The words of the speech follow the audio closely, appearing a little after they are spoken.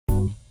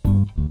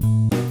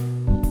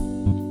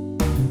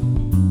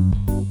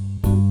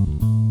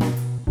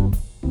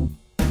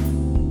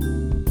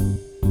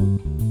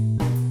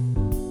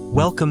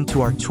Welcome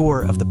to our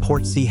tour of the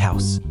Portsea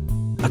house,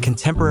 a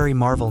contemporary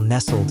marvel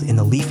nestled in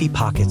the leafy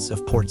pockets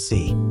of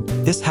Portsea.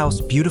 This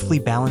house beautifully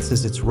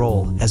balances its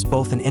role as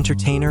both an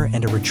entertainer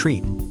and a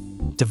retreat,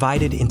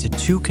 divided into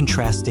two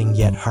contrasting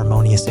yet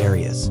harmonious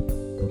areas.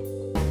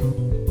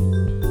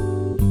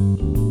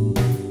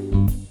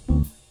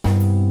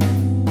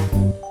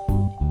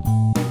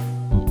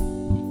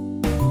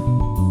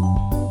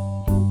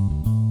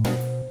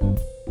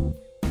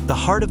 The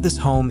heart of this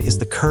home is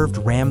the curved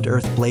rammed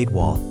earth blade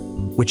wall,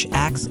 which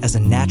acts as a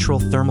natural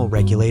thermal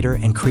regulator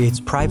and creates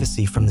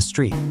privacy from the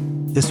street.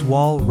 This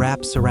wall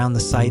wraps around the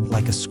site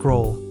like a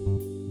scroll,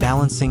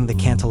 balancing the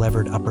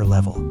cantilevered upper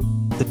level.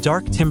 The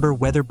dark timber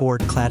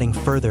weatherboard cladding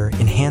further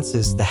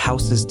enhances the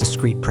house's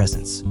discreet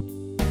presence.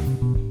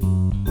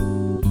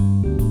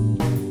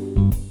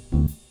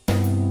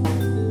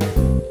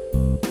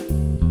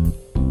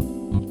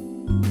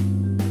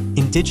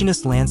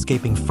 Indigenous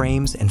landscaping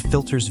frames and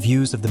filters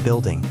views of the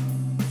building,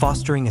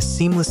 fostering a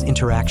seamless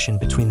interaction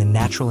between the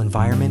natural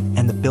environment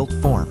and the built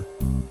form,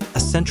 a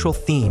central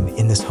theme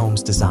in this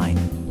home's design.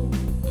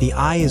 The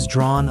eye is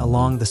drawn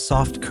along the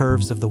soft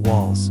curves of the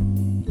walls,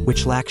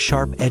 which lack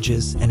sharp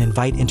edges and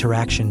invite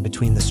interaction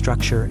between the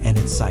structure and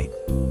its site.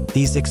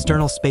 These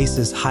external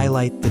spaces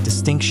highlight the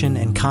distinction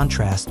and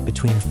contrast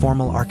between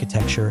formal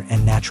architecture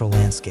and natural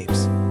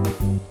landscapes.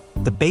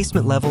 The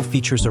basement level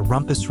features a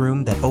rumpus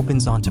room that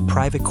opens onto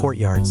private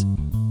courtyards,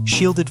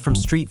 shielded from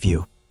street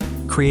view,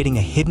 creating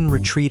a hidden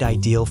retreat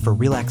ideal for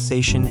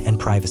relaxation and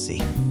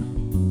privacy.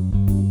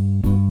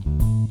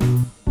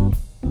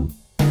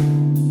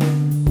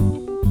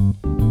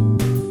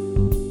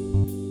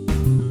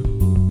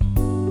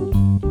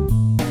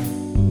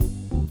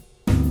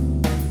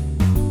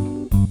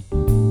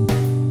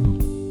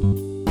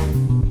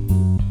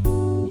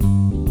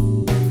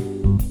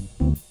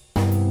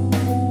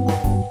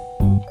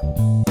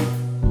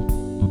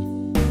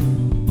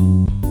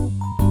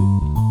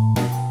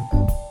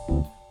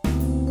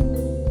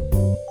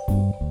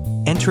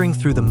 Entering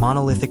through the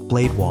monolithic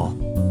blade wall,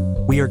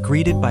 we are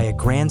greeted by a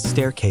grand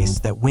staircase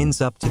that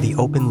winds up to the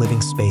open living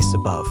space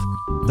above.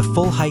 The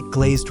full-height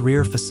glazed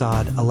rear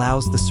facade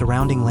allows the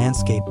surrounding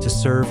landscape to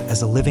serve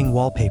as a living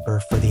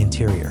wallpaper for the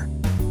interior.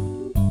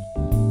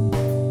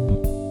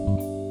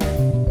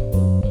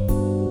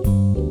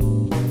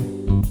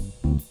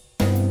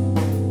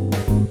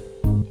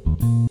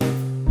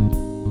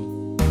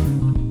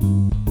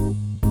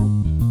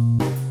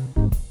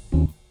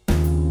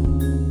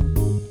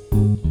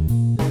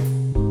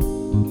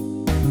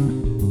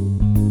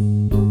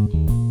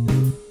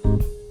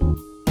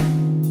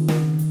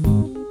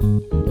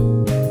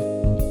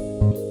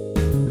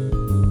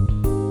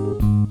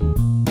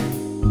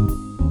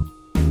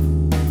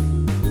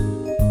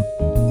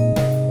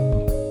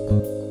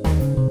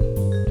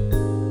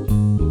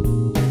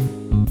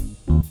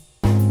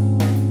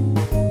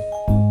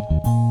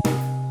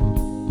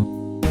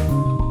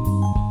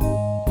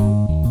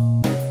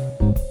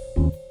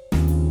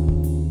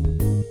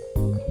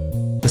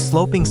 The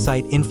sloping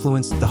site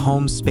influenced the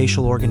home's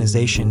spatial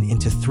organization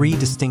into three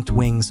distinct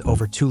wings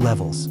over two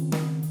levels,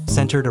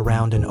 centered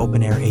around an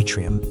open-air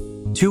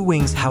atrium. Two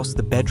wings house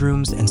the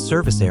bedrooms and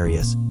service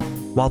areas,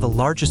 while the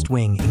largest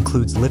wing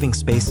includes living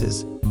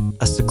spaces,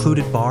 a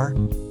secluded bar,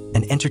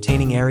 an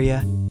entertaining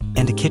area,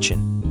 and a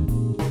kitchen.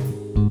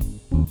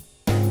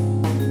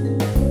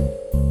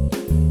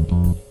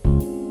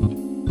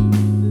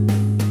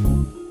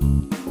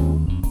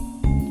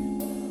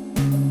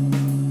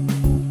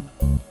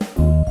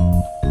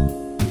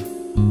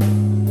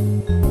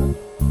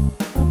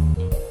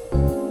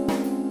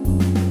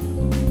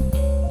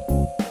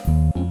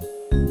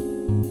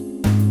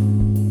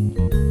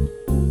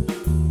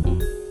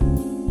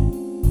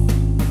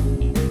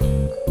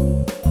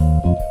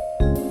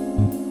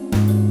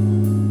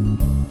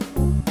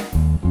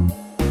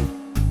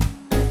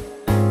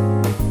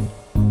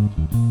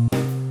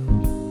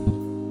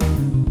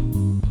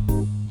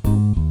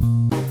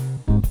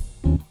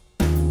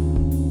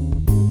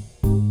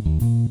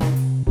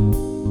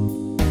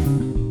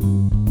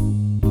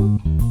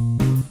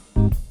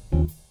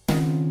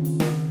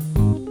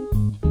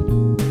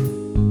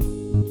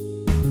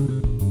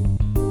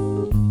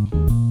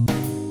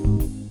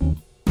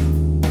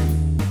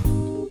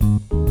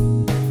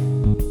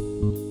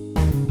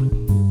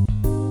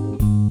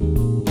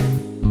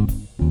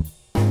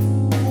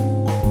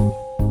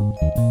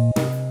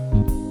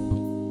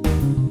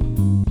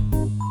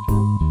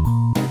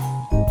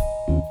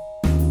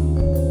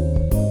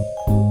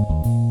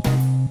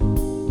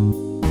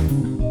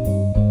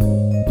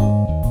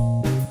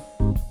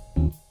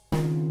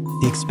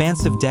 The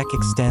expansive deck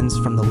extends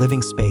from the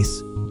living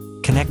space,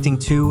 connecting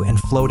to and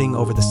floating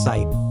over the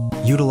site,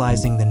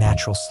 utilizing the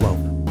natural slope.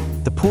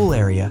 The pool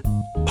area,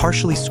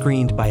 partially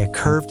screened by a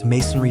curved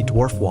masonry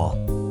dwarf wall,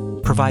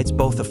 provides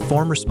both a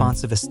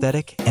form-responsive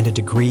aesthetic and a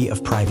degree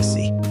of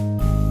privacy.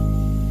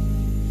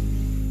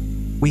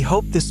 We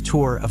hope this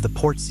tour of the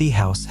Portsea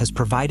house has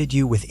provided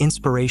you with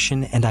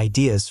inspiration and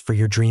ideas for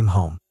your dream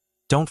home.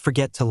 Don't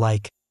forget to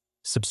like,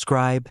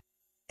 subscribe,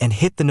 and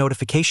hit the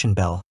notification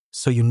bell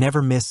so you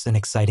never miss an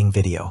exciting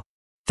video.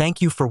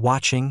 Thank you for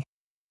watching,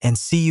 and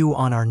see you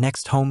on our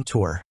next home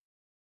tour.